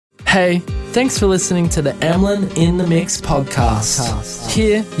Hey, thanks for listening to the Emlyn in the Mix podcast.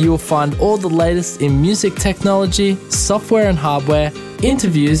 Here you will find all the latest in music technology, software and hardware,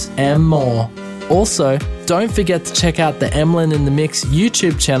 interviews and more. Also, don't forget to check out the Emlyn in the Mix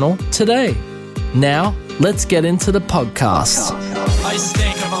YouTube channel today. Now, let's get into the podcast. I used to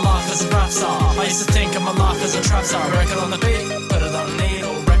think of my life as a rap star. I used to think of my life as a trap star. Record on the beat, put it on the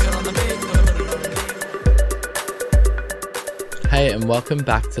needle. Record on the beat, put it on the needle. Hey, and welcome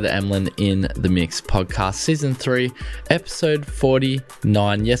back to the Emlyn in the Mix podcast, season 3, episode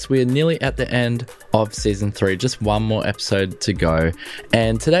 49. Yes, we are nearly at the end of season 3, just one more episode to go.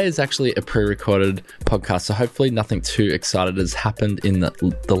 And today is actually a pre-recorded podcast, so hopefully nothing too exciting has happened in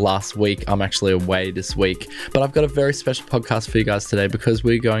the last week. I'm actually away this week, but I've got a very special podcast for you guys today because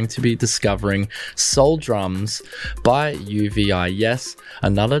we're going to be discovering Soul Drums by UVI. Yes,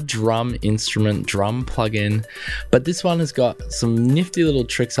 another drum instrument, drum plugin, but this one has got some nifty little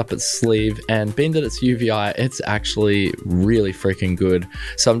tricks up its sleeve, and being that it's UVI, it's actually really freaking good.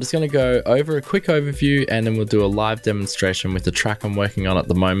 So I'm just going to go over a quick overview and then we'll do a live demonstration with the track I'm working on at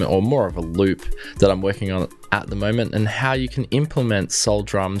the moment, or more of a loop that I'm working on at the moment, and how you can implement Soul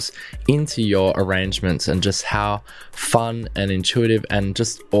Drums into your arrangements and just how fun and intuitive and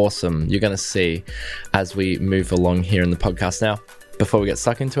just awesome you're going to see as we move along here in the podcast. Now, before we get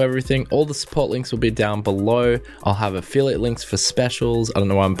stuck into everything, all the support links will be down below. I'll have affiliate links for specials. I don't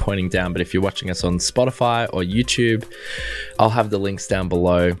know why I'm pointing down, but if you're watching us on Spotify or YouTube, I'll have the links down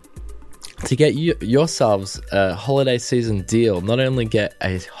below. To get yourselves a holiday season deal, not only get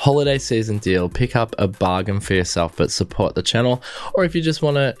a holiday season deal, pick up a bargain for yourself, but support the channel. Or if you just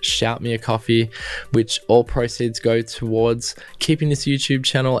want to shout me a coffee, which all proceeds go towards keeping this YouTube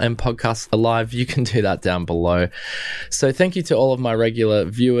channel and podcast alive, you can do that down below. So thank you to all of my regular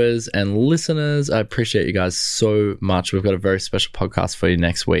viewers and listeners. I appreciate you guys so much. We've got a very special podcast for you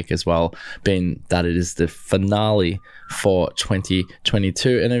next week as well, being that it is the finale for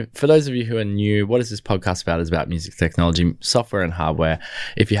 2022. And for those of you who are new, what is this podcast about? It's about music technology, software and hardware,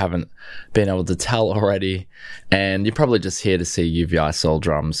 if you haven't been able to tell already. And you're probably just here to see UVI Soul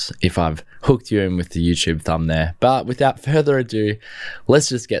Drums if I've hooked you in with the YouTube thumb there. But without further ado, let's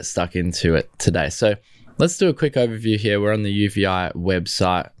just get stuck into it today. So let's do a quick overview here. We're on the UVI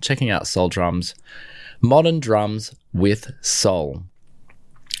website, checking out Soul Drums. Modern drums with soul.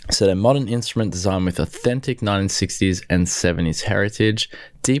 So they're modern instrument designed with authentic 1960s and 70s heritage,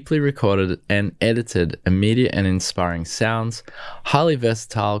 deeply recorded and edited, immediate and inspiring sounds, highly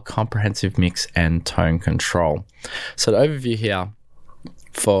versatile, comprehensive mix and tone control. So the overview here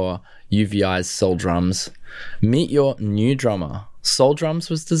for UVI's Soul Drums. Meet your new drummer. Soul Drums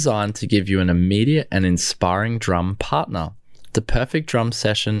was designed to give you an immediate and inspiring drum partner. The perfect drum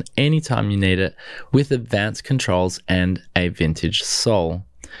session anytime you need it, with advanced controls and a vintage soul.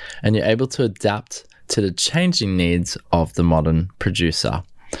 And you're able to adapt to the changing needs of the modern producer.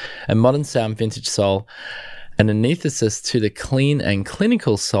 A modern sound vintage soul, an antithesis to the clean and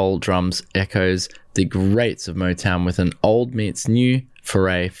clinical soul drums, echoes the greats of Motown with an old meets new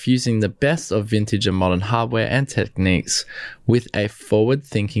foray, fusing the best of vintage and modern hardware and techniques with a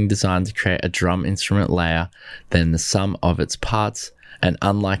forward-thinking design to create a drum instrument layer than the sum of its parts and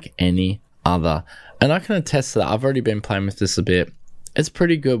unlike any other. And I can attest to that. I've already been playing with this a bit. It's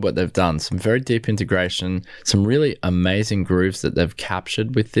pretty good what they've done. Some very deep integration, some really amazing grooves that they've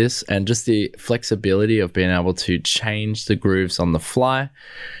captured with this, and just the flexibility of being able to change the grooves on the fly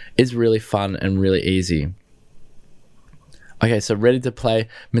is really fun and really easy. Okay, so ready to play.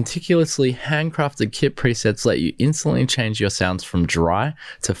 Meticulously handcrafted kit presets let you instantly change your sounds from dry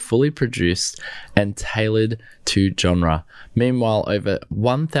to fully produced and tailored to genre. Meanwhile, over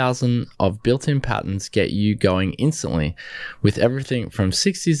 1,000 of built-in patterns get you going instantly, with everything from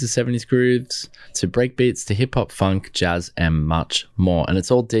 60s to 70s grooves to breakbeats to hip-hop, funk, jazz, and much more. And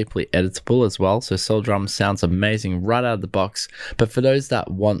it's all deeply editable as well, so Soul Drums sounds amazing right out of the box. But for those that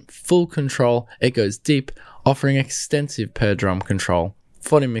want full control, it goes deep, offering extensive per drum control,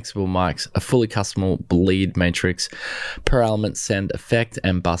 40 mixable mics, a fully customizable bleed matrix, per element send effect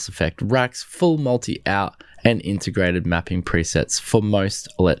and bus effect racks, full multi-out and integrated mapping presets for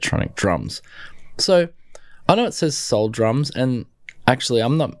most electronic drums. So I know it says Soul Drums, and actually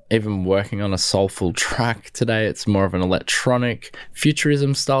I'm not even working on a soulful track today. It's more of an electronic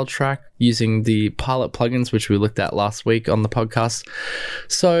futurism style track using the Pilot plugins, which we looked at last week on the podcast.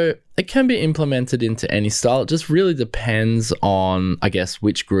 So it can be implemented into any style. It just really depends on, I guess,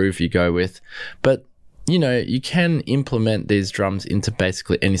 which groove you go with. But you know, you can implement these drums into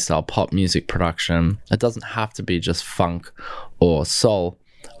basically any style, pop music production. It doesn't have to be just funk or soul,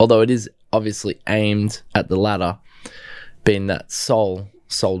 although it is obviously aimed at the latter, being that soul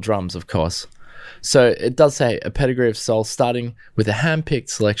Soul drums, of course. So it does say a pedigree of soul, starting with a hand-picked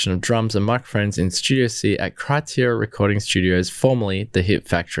selection of drums and microphones in Studio C at Criteria Recording Studios, formerly the Hit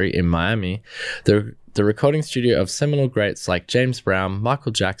Factory in Miami. The recording studio of seminal greats like James Brown,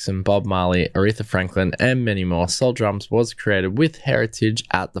 Michael Jackson, Bob Marley, Aretha Franklin, and many more. Soul drums was created with heritage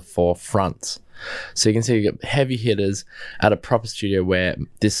at the forefront. So you can see you get heavy hitters at a proper studio where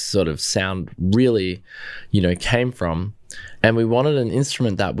this sort of sound really, came from. And we wanted an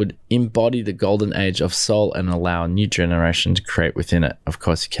instrument that would embody the golden age of soul and allow a new generation to create within it. Of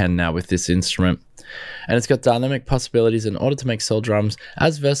course, you can now with this instrument. And it's got dynamic possibilities. In order to make soul drums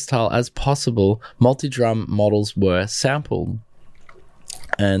as versatile as possible, multi-drum models were sampled.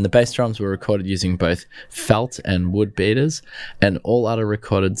 And the bass drums were recorded using both felt and wood beaters, and all other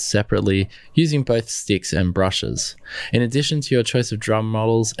recorded separately using both sticks and brushes. In addition to your choice of drum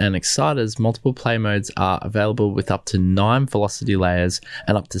models and exciters, multiple play modes are available with up to 9 velocity layers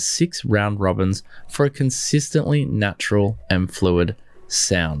and up to 6 round robins for a consistently natural and fluid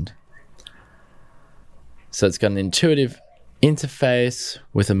sound. So it's got an intuitive interface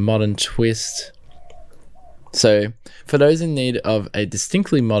with a modern twist. So for those in need of a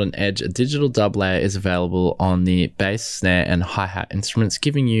distinctly modern edge, a digital dub layer is available on the bass, snare, and hi-hat instruments,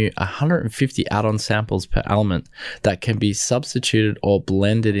 giving you 150 add-on samples per element that can be substituted or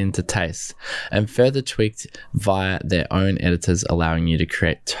blended into taste, and further tweaked via their own editors, allowing you to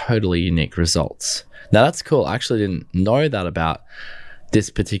create totally unique results. Now that's cool. I actually didn't know that about this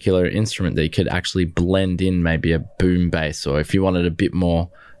particular instrument, that you could actually blend in maybe a boom bass, or if you wanted a bit more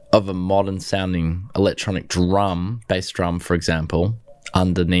of a modern sounding electronic drum, bass drum, for example,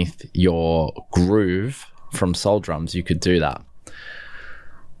 underneath your groove from soul drums, you could do that.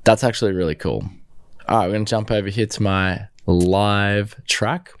 That's actually really cool. All right, we're going to jump over here to my live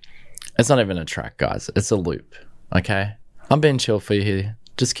track. It's not even a track, guys. It's a loop, okay? I'm being chill for you here,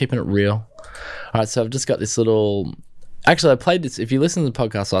 just keeping it real. All right, so I've just got this little... Actually, I played this. If you listened to the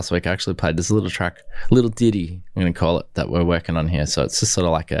podcast last week, I actually played this little track, little ditty, I'm going to call it, that we're working on here. So it's just sort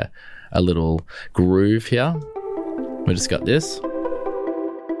of like a little groove here. We just got this.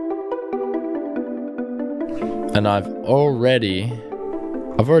 And I've already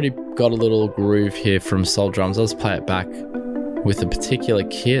got a little groove here from Soul Drums. I'll just play it back with a particular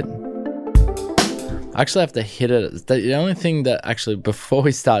kit. I actually have to hit it. The only thing that actually, before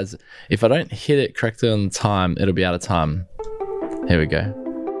we start, is if I don't hit it correctly on the time, it'll be out of time. Here we go.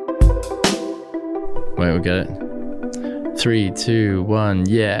 Wait, we'll get it. 3, 2, 1,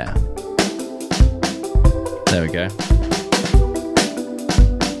 yeah. There we go.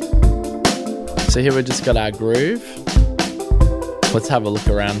 So here we just got our groove. Let's have a look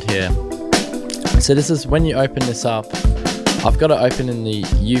around here. So this is when you open this up. I've got it open in the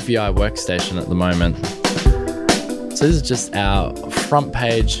UVI workstation at the moment. So this is just our front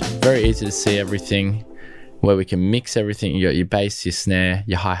page, very easy to see everything, where we can mix everything. You got your bass, your snare,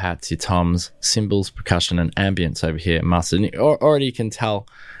 your hi-hats, your toms, cymbals, percussion, and ambience over here, mastered. And already you can tell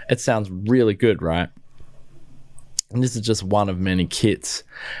it sounds really good, right? And this is just one of many kits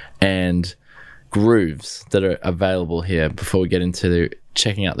and grooves that are available here. Before we get into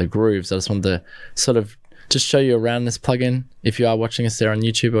checking out the grooves, I just wanted to sort of just show you around this plugin. If you are watching us there on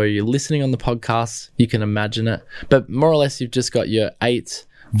YouTube or you're listening on the podcast, you can imagine it. But more or less, you've just got your 8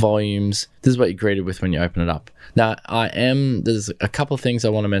 volumes. This is what you're greeted with when you open it up. Now, there's a couple of things I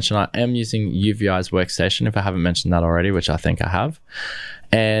want to mention. I am using UVI's workstation, if I haven't mentioned that already, which I think I have.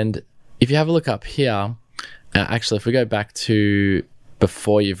 And if you have a look up here, actually, if we go back to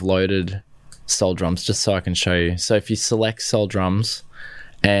before you've loaded Soul Drums, just so I can show you. So if you select Soul Drums,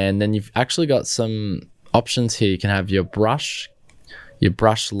 and then you've actually got some options here. You can have your brush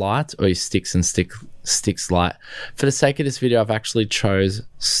light, or your sticks and sticks light. For the sake of this video, I've actually chose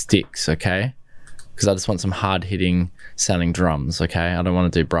sticks, okay? Because I just want some hard hitting sounding drums, okay? I don't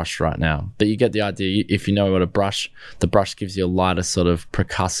want to do brush right now, but you get the idea. If you know what the brush gives you a lighter sort of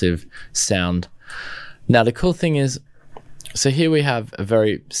percussive sound. Now the cool thing is, so here we have a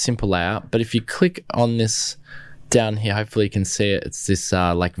very simple layout, but if you click on this down here, hopefully you can see it. It's this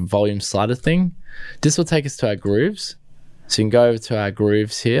like volume slider thing. This will take us to our grooves. So you can go over to our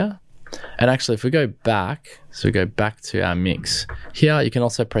grooves here. And actually, if we go back, so we go back to our mix. Here, you can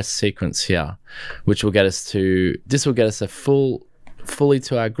also press sequence here, which will get us to, this will get us fully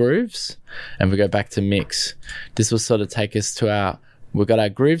to our grooves. And if we go back to mix, this will sort of take us to our, we've got our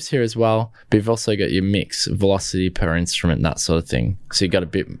grooves here as well, but you've also got your mix, velocity per instrument, that sort of thing. So you've got a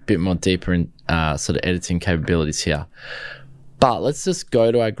bit more deeper in sort of editing capabilities here. But let's just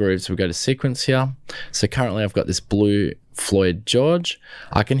go to our grooves. We'll go to sequence here. So currently I've got this blue Floyd George.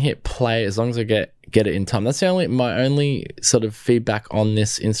 I can hit play as long as I get it in time. That's my only sort of feedback on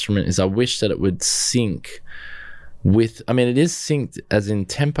this instrument is I wish that it would sync with, I mean, it is synced as in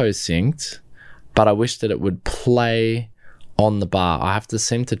tempo synced, but I wish that it would play on the bar. I have to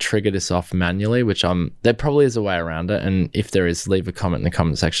seem to trigger this off manually, which there probably is a way around it. And if there is, leave a comment in the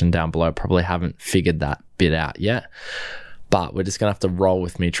comment section down below. I probably haven't figured that bit out yet, but we're just gonna have to roll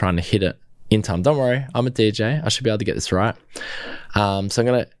with me trying to hit it in time. Don't worry, I'm a DJ. I should be able to get this right. So I'm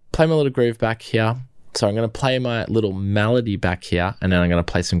gonna play my little groove back here. So I'm gonna play my little melody back here, and then I'm gonna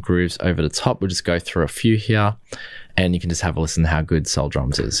play some grooves over the top. We'll just go through a few here, and you can just have a listen to how good Soul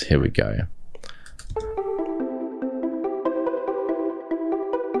Drums is. Here we go.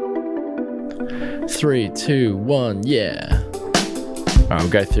 3, 2, 1, yeah. All right, we'll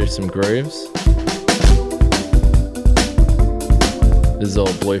go through some grooves. This is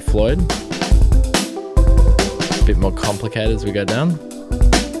all Blue Floyd. A bit more complicated as we go down.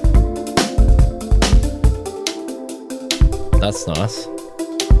 That's nice.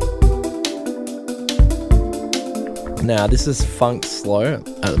 Now, this is funk slow. At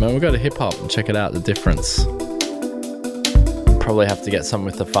the moment, we'll go to hip hop and check it out, the difference. Probably have to get something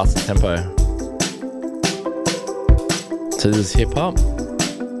with the faster tempo. So this is hip hop.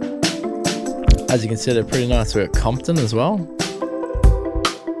 As you can see, they're pretty nice. We've got Compton as well.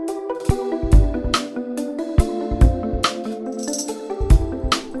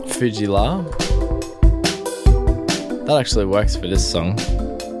 Fuji La. That actually works for this song.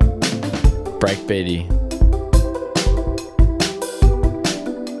 Breakbeaty.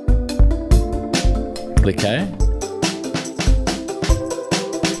 Cliquet.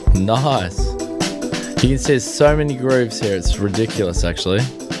 Nice. You can see there's so many grooves here, it's ridiculous actually.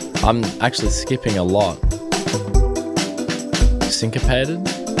 I'm actually skipping a lot. Syncopated.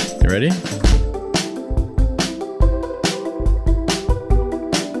 You ready?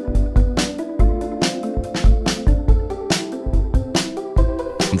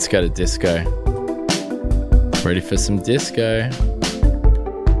 Let's go to disco. Ready for some disco.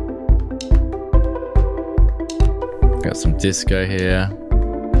 Got some disco here.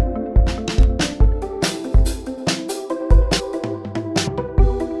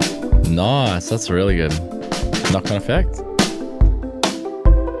 Nice, that's really good. Knock-on effect.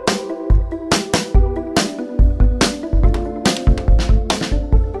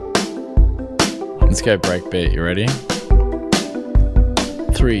 Let's go breakbeat, you ready?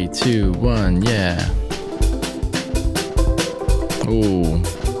 3, 2, 1, yeah. Ooh.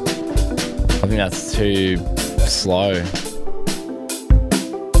 I think that's too slow.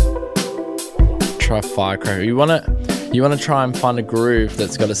 Try Firecracker. You want to try and find a groove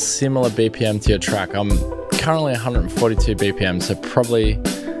that's got a similar BPM to your track. I'm currently 142 BPM, so probably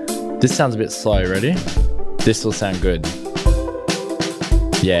this sounds a bit slow. Ready? This will sound good.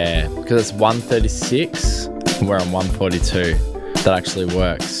 Yeah, because it's 136 and we're on 142. That actually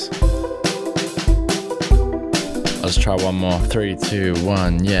works. I'll just try one more. 3, 2,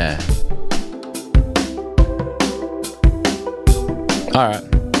 1, yeah. Alright,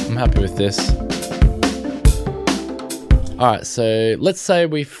 I'm happy with this. Alright, so let's say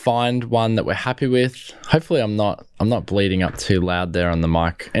we find one that we're happy with. Hopefully I'm not bleeding up too loud there on the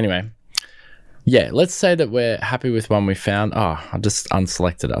mic. Anyway, yeah, let's say that we're happy with one we found. Oh, I just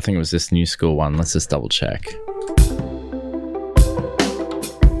unselected it. I think it was this New School one. Let's just double check.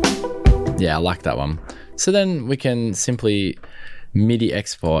 Yeah, I like that one. So then we can simply MIDI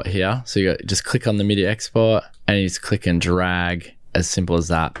export here. So you just click on the MIDI export and you just click and drag, as simple as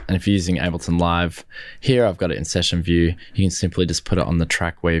that. And if you're using Ableton Live, here I've got it in session view. You can simply just put it on the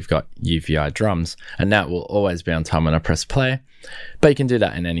track where you've got UVI drums, and that will always be on time when I press play. But you can do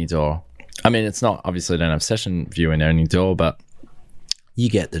that in any DAW. I mean, it's not, obviously don't have session view in any DAW, but you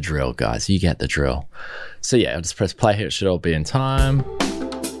get the drill, guys. You get the drill. So yeah, I'll just press play here. It should all be in time.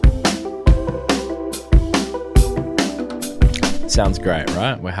 Sounds great,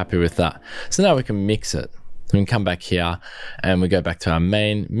 right? We're happy with that. So now we can mix it. We can come back here and we go back to our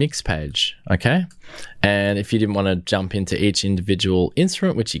main mix page, okay? And if you didn't want to jump into each individual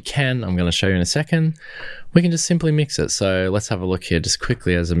instrument, which you can, I'm going to show you in a second, we can just simply mix it. So let's have a look here just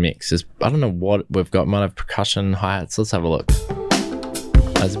quickly as a mix. I don't know what we've got. Might have percussion, hi-hats. Let's have a look.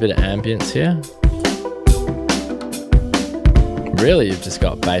 There's a bit of ambience here. Really, you've just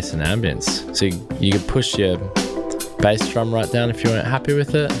got bass and ambience. So you can push your bass drum right down if you weren't happy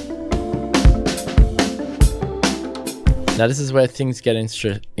with it. Now this is where things get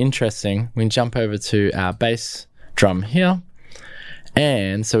interesting. We can jump over to our bass drum here.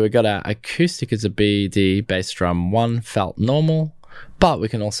 And so we've got our acoustic as a BD bass drum 1 felt normal, but we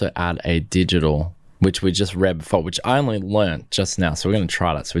can also add a digital which we just read before, which I only learnt just now. So we're going to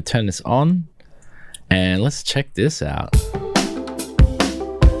try that. So we turn this on and let's check this out.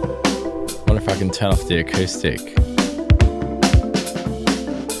 Wonder if I can turn off the acoustic.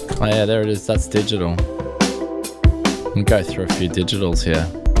 Oh yeah, there it is. That's digital. And go through a few digitals here.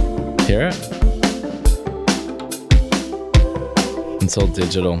 Hear it? It's all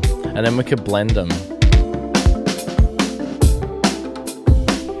digital. And then we could blend them.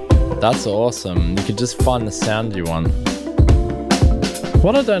 That's awesome. You could just find the sound you want.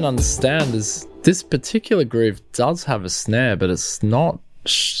 What I don't understand is this particular groove does have a snare, but it's not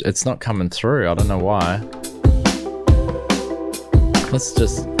coming through. I don't know why. Let's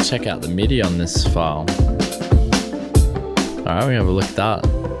just check out the MIDI on this file. Alright, we have a look at that.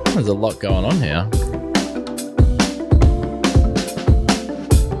 There's a lot going on here.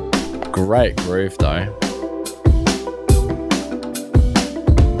 Great groove though.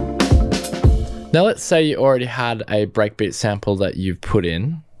 Now let's say you already had a breakbeat sample that you've put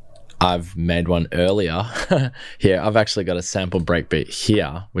in. I've made one earlier. Here, I've actually got a sample breakbeat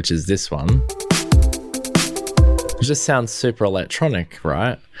here, which is this one. It just sounds super electronic,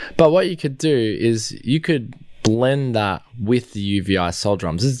 right? But what you could do is you could blend that with the UVI soul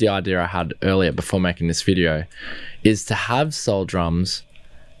drums. This is the idea I had earlier before making this video, is to have soul drums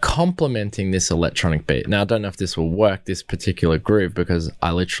complementing this electronic beat. Now, I don't know if this will work, this particular groove, because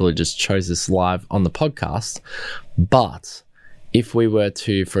I literally just chose this live on the podcast. But if we were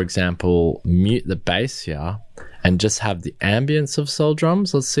to, for example, mute the bass here and just have the ambience of soul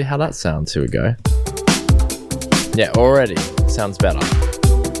drums, let's see how that sounds. Here we go. Yeah, already sounds better.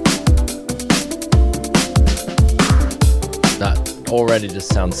 That already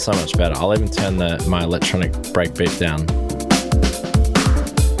just sounds so much better. I'll even turn my electronic breakbeat down.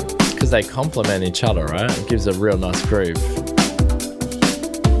 Because they complement each other, right? It gives a real nice groove.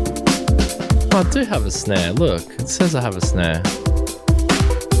 Oh, I do have a snare. Look, it says I have a snare.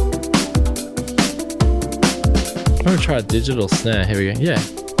 I'm gonna try a digital snare. Here we go. Yeah,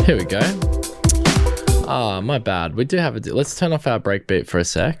 here we go. Ah, my bad. We do have let's turn off our breakbeat for a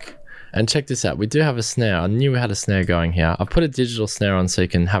sec. And check this out. We do have a snare. I knew we had a snare going here. I've put a digital snare on so you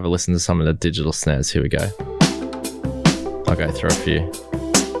can have a listen to some of the digital snares. Here we go. I'll go through a few.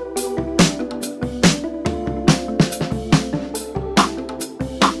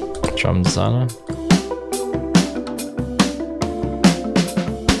 Drum designer.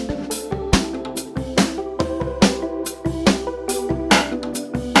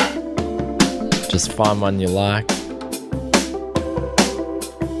 Just find one you like.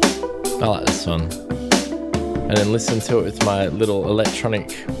 I like this one. And then listen to it with my little electronic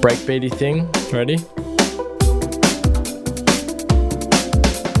breakbeaty thing. Ready?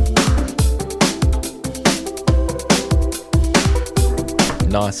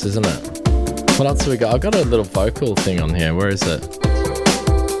 Nice, isn't it? What else do we got? I've got a little vocal thing on here. Where is it?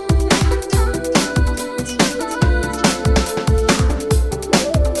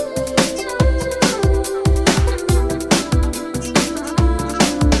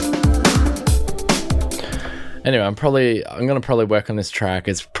 Anyway, I'm going to probably work on this track.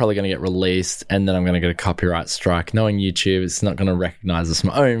 It's probably going to get released and then I'm going to get a copyright strike. Knowing YouTube, it's not going to recognize it's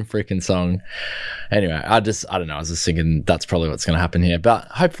my own freaking song. Anyway, I don't know. I was just thinking that's probably what's going to happen here, but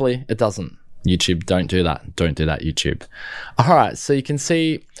hopefully it doesn't. YouTube, don't do that. Don't do that, YouTube. All right. So you can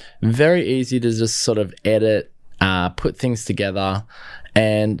see very easy to just sort of edit, put things together,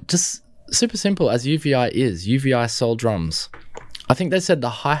 and just super simple as UVI is. UVI soul drums. I think they said the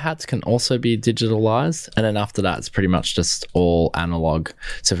hi-hats can also be digitalized, and then after that, it's pretty much just all analog.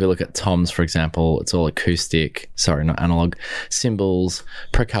 So if we look at toms, for example, it's all acoustic, sorry, not analog, cymbals,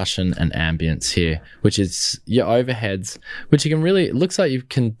 percussion, and ambience here, which is your overheads, which you can really, it looks like you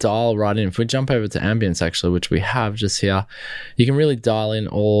can dial right in. If we jump over to ambience, actually, which we have just here, you can really dial in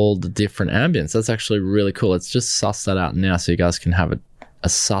all the different ambience. That's actually really cool. Let's just suss that out now so you guys can have a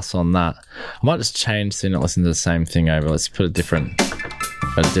suss on that. I might just change so you're not listening to the same thing over. Let's put a different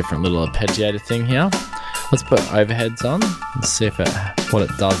little arpeggiator thing here. Let's put overheads on and see if what it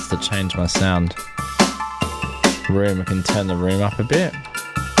does to change my sound. Room, I can turn the room up a bit.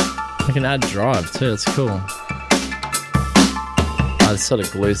 I can add drive too, it's cool. It sort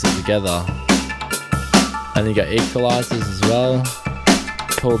of glues it together. And you got equalizers as well.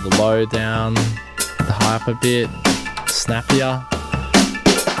 Pull the low down, the high up a bit, snappier.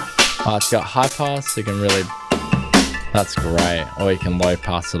 Oh, it's got high pass, so you can really, that's great. Or you can low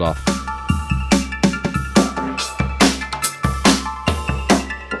pass it off.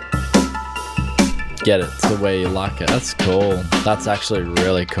 Get it to where you like it. That's cool. That's actually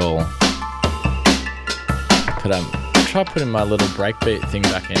really cool. Try putting my little breakbeat thing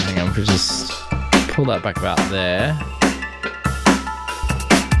back in. Hang on, we just pull that back about there.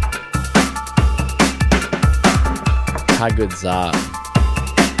 How good's that?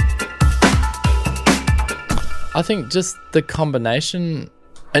 I think just the combination,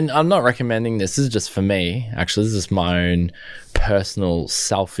 and I'm not recommending this is just for me, actually, this is my own personal,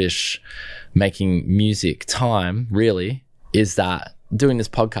 selfish making music time, really, is that doing this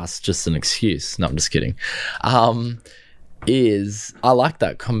podcast is just an excuse. No, I'm just kidding. Is I like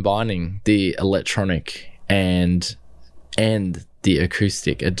that combining the electronic and the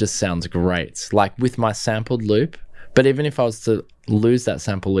acoustic. It just sounds great. Like with my sampled loop, but even if I was to lose that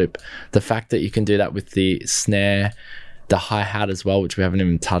sample loop, the fact that you can do that with the snare, the hi-hat as well, which we haven't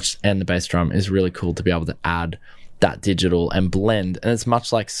even touched, and the bass drum is really cool to be able to add that digital and blend. And it's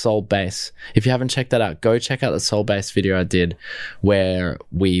much like Soul Bass. If you haven't checked that out, go check out the Soul Bass video I did where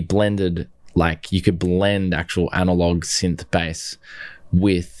we blended, like you could blend actual analog synth bass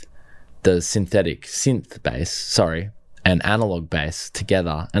with the synthetic synth bass, and analog bass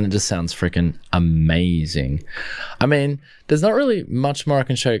together, and it just sounds freaking amazing. I mean, there's not really much more I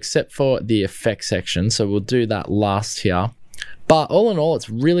can show except for the effects section, so we'll do that last here. But all in all, it's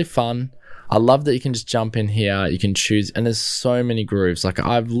really fun. I love that you can just jump in here, you can choose, and there's so many grooves. Like,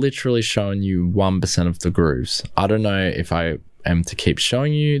 I've literally shown you 1% of the grooves. I don't know if I am to keep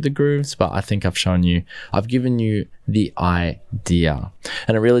showing you the grooves, but I think I've given you the idea.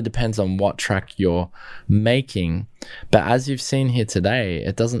 And it really depends on what track you're making. But as you've seen here today,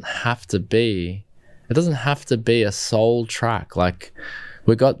 it doesn't have to be a soul track. Like,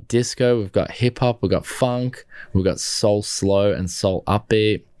 we've got disco, we've got hip hop, we've got funk, we've got soul slow and soul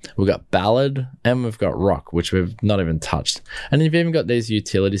upbeat, we've got ballad, and we've got rock, which we've not even touched. And you've even got these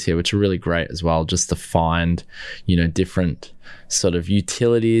utilities here, which are really great as well, just to find, different sort of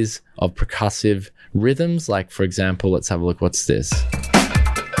utilities of percussive rhythms. Like, for example, let's have a look. What's this?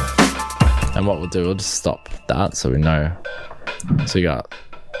 And what we'll do, we'll just stop that so we know. So you got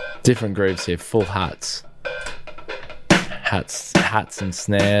different grooves here, full hats and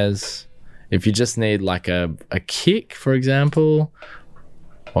snares. If you just need like a kick, for example,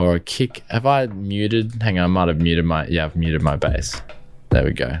 or a kick. Have I muted? Hang on, I might have muted I've muted my bass. There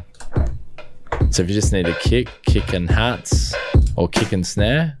we go. So if you just need a kick and hats, or kick and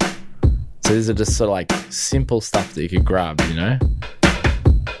snare. So these are just sort of like simple stuff that you could grab, We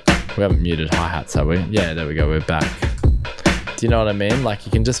haven't muted hi-hats, have we? Yeah, there we go, we're back. Do you know what I mean? Like,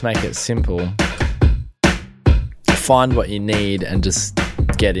 you can just make it simple. Find what you need and just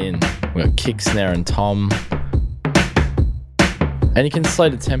get in. We've got kick, snare, and tom. And you can slow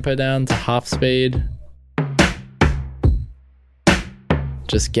the tempo down to half speed.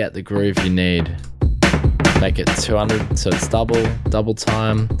 Just get the groove you need. Make it 200 so it's double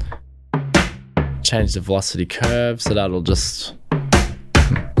time. Change the velocity curve so that'll just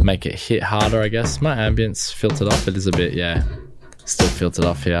make it hit harder, I guess. My ambience filtered off. It is a bit, still filtered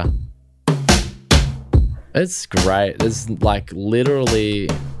off here. It's great. There's like literally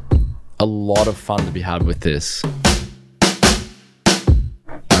a lot of fun to be had with this.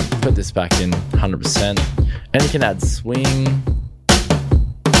 Put this back in 100%, and you can add swing.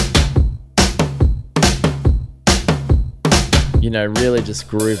 Really just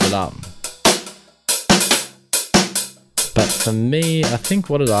groove it up. But for me, I think,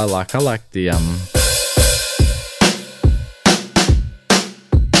 what did I like? I like the I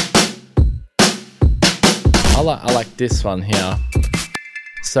like this one here.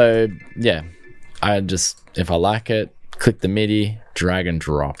 So yeah, if I like it, click the MIDI, drag and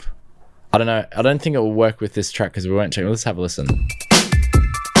drop. I don't know. I don't think it will work with this track because we won't check. Let's have a listen.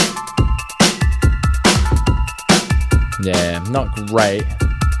 Yeah, not great.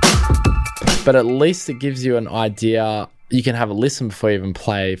 But at least it gives you an idea. You can have a listen before you even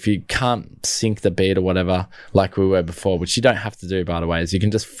play. If you can't sync the beat or whatever, like we were before, which you don't have to do, by the way, is you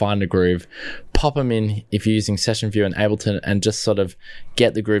can just find a groove, pop them in if you're using Session View and Ableton, and just sort of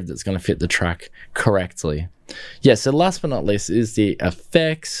get the groove that's going to fit the track correctly. Yeah, so last but not least is the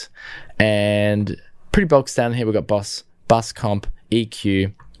effects, and pretty bulk standard here. We've got bus comp,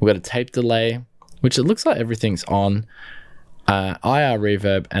 EQ, we've got a tape delay, which it looks like everything's on, IR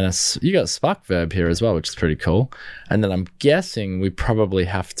reverb, and you got Spark Verb here as well, which is pretty cool. And then I'm guessing we probably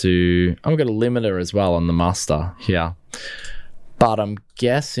have to, I've got a limiter as well on the master here, but I'm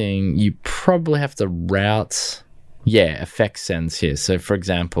guessing you probably have to route, effect sends here. So for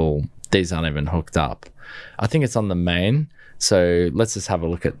example, these aren't even hooked up. I think it's on the main. So let's just have a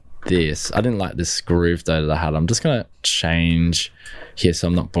look at this. I didn't like this groove though that I had. I'm just going to change here so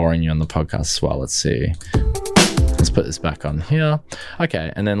I'm not boring you on the podcast as well. Let's see. Let's put this back on here.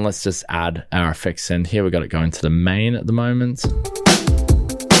 Okay, and then let's just add our effects send here. We got it going to the main at the moment.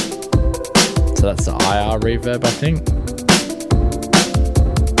 So that's the IR reverb, I think.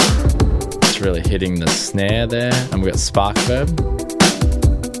 It's really hitting the snare there. And we've got spark verb.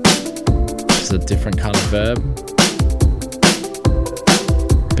 It's a different kind of verb.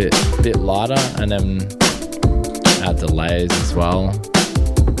 Bit lighter, and then add delays as well.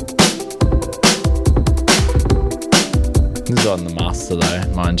 This is on the master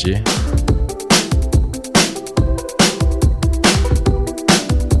though, mind you.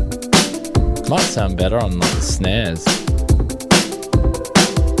 Might sound better on like the snares.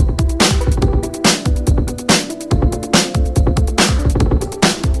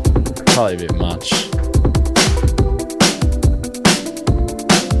 Probably a bit much.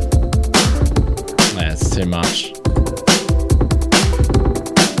 Yeah, it's too much.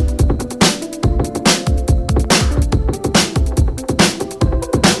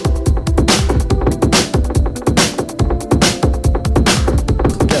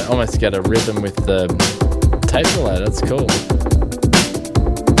 Almost get a rhythm with the tape delay. That's cool.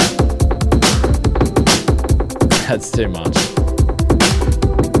 That's too much.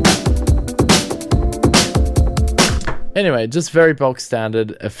 Anyway, just very bulk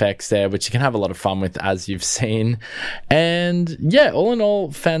standard effects there, which you can have a lot of fun with, as you've seen. And yeah, all in all,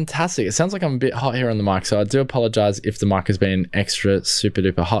 fantastic. It sounds like I'm a bit hot here on the mic, so I do apologize if the mic has been extra super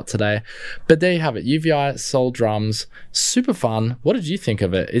duper hot today. But there you have it, UVI Soul Drums, super fun. What did you think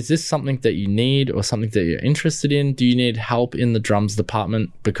of it? Is this something that you need or something that you're interested in? Do you need help in the drums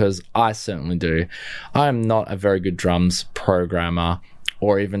department? Because I certainly do. I am not a very good drums programmer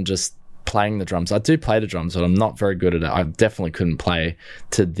or even just playing the drums. I do play the drums, but I'm not very good at it. I definitely couldn't play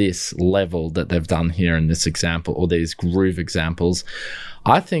to this level that they've done here in this example, or these groove examples.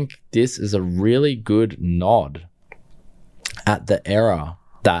 I think this is a really good nod at the era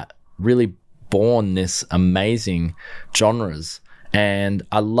that really born this amazing genres. And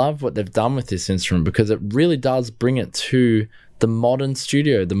I love what they've done with this instrument because it really does bring it to the modern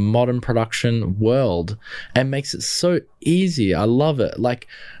studio, the modern production world, and makes it so easy. I love it. Like,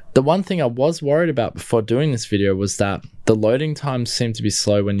 the one thing I was worried about before doing this video was that the loading times seem to be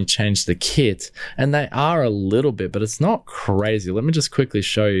slow when you change the kit, and they are a little bit, but it's not crazy. Let me just quickly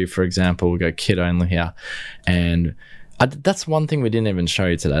show you. For example, we'll go kit only here, and that's one thing we didn't even show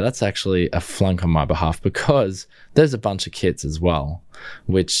you today. That's actually a flunk on my behalf because there's a bunch of kits as well,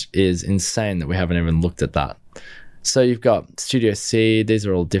 which is insane that we haven't even looked at that. So you've got Studio C. These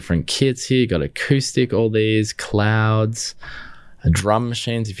are all different kits here. You've got acoustic, all these, clouds, drum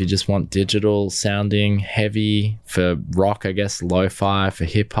machines if you just want digital sounding, heavy for rock, I guess, lo-fi for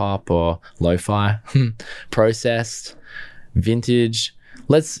hip-hop or lo-fi, processed, vintage.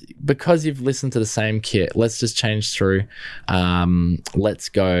 Because you've listened to the same kit, let's just change through. Let's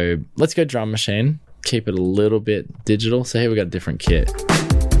go drum machine, keep it a little bit digital. So here we got a different kit.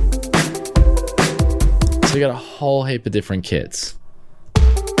 So we got a whole heap of different kits.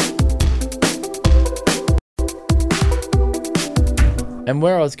 And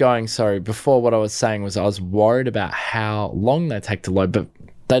where I was going, before what I was saying was I was worried about how long they take to load, but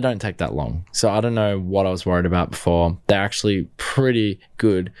they don't take that long. So I don't know what I was worried about before. They're actually pretty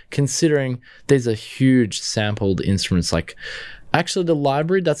good considering these are huge sampled instruments. Like, actually the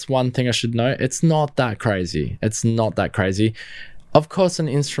library, that's one thing I should note. It's not that crazy. It's not that crazy. Of course, an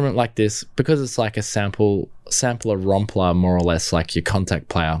instrument like this, because it's like a sampler rompler, more or less like your contact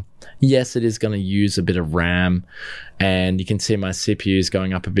player, yes, it is going to use a bit of RAM, and you can see my CPU is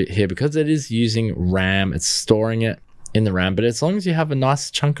going up a bit here because it is using RAM. It's storing it in the RAM, but as long as you have a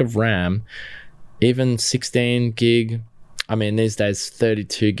nice chunk of RAM, even 16 gig, I mean, these days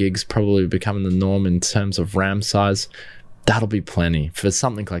 32 gigs probably becoming the norm in terms of RAM size, that'll be plenty. For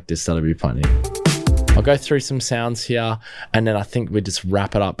something like this, that'll be plenty. I'll go through some sounds here, and then I think we just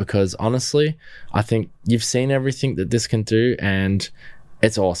wrap it up because honestly, I think you've seen everything that this can do, and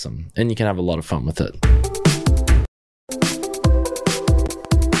it's awesome, and you can have a lot of fun with it.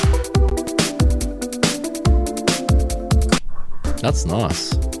 That's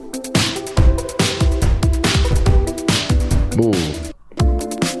nice. Ooh.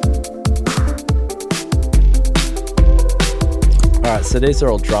 Alright, so these are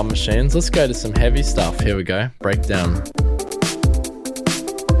all drum machines. Let's go to some heavy stuff. Here we go. Breakdown.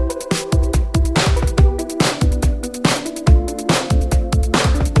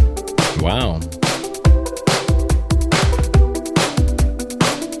 Wow.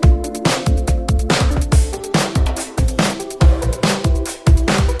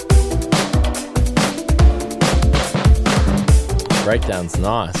 Breakdown's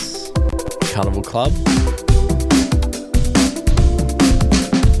nice. Carnival Club.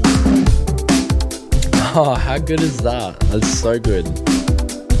 Oh, how good is that? That's so good.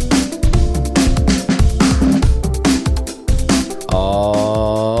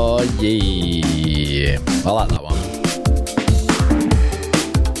 Oh yeah. I like that one.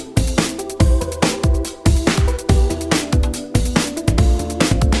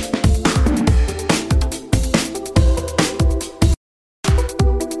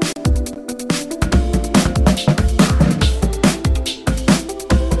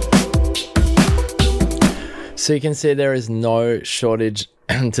 So you can see there is no shortage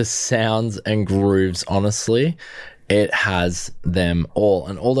to sounds and grooves, honestly. It has them all.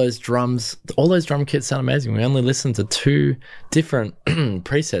 And all those drum kits sound amazing. We only listened to 2 different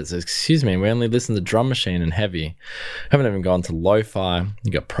presets, We only listened to drum machine and heavy. Haven't even gone to lo-fi.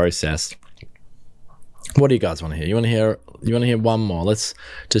 You got processed. What do you guys want to hear? You want to hear one more? Let's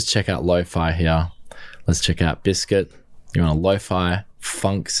just check out lo-fi here. Let's check out Biscuit. You want a lo-fi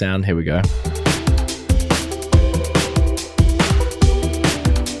funk sound? Here we go.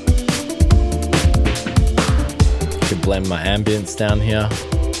 Blend my ambience down here.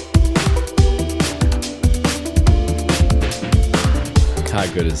 How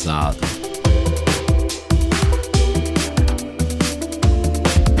good is that?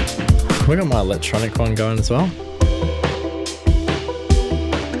 We got my electronic one going as well.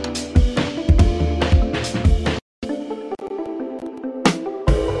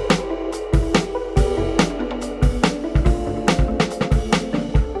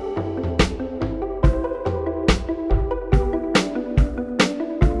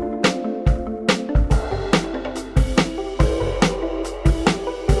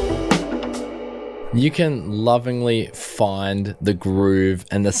 You can lovingly find the groove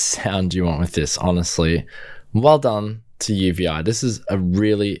and the sound you want with this, honestly. Well done to UVI. This is a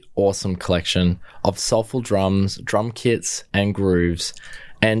really awesome collection of soulful drums, drum kits, and grooves.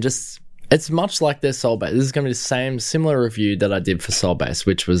 And just, it's much like their Soul Bass. This is going to be the similar review that I did for Soul Bass,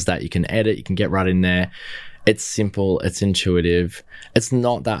 which was that you can edit, you can get right in there. It's simple, it's intuitive. It's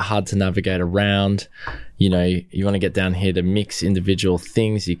not that hard to navigate around. You know, you want to get down here to mix individual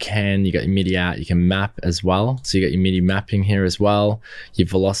things, you can. You got your MIDI out, you can map as well. So you got your MIDI mapping here as well. Your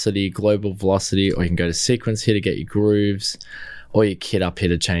velocity, global velocity, or you can go to sequence here to get your grooves, or your kit up here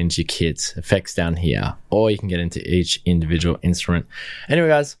to change your kits, effects down here, or you can get into each individual instrument. Anyway,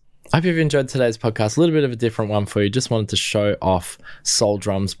 guys, I hope you've enjoyed today's podcast. A little bit of a different one for you. Just wanted to show off Soul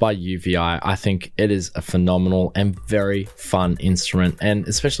Drums by UVI. I think it is a phenomenal and very fun instrument. And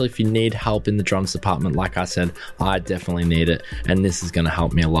especially if you need help in the drums department, like I said, I definitely need it. And this is going to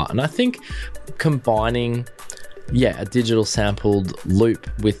help me a lot. And I think combining a digital sampled loop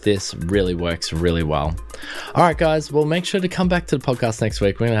with this really works really well. All right, guys, well, make sure to come back to the podcast next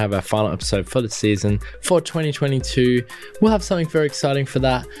week. We're going to have our final episode for the season for 2022. We'll have something very exciting for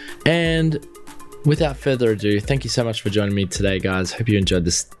that. And without further ado, thank you so much for joining me today, guys. Hope you enjoyed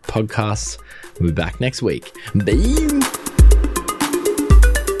this podcast. We'll be back next week. Bye.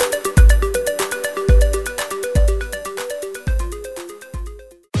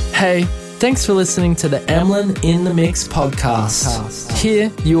 Hey, thanks for listening to the Emlyn in the Mix podcast.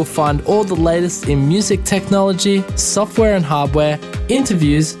 Here you will find all the latest in music technology, software and hardware,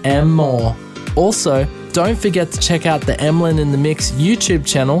 interviews, and more. Also, don't forget to check out the Emlyn in the Mix YouTube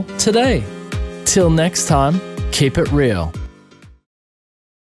channel today. Till next time, keep it real.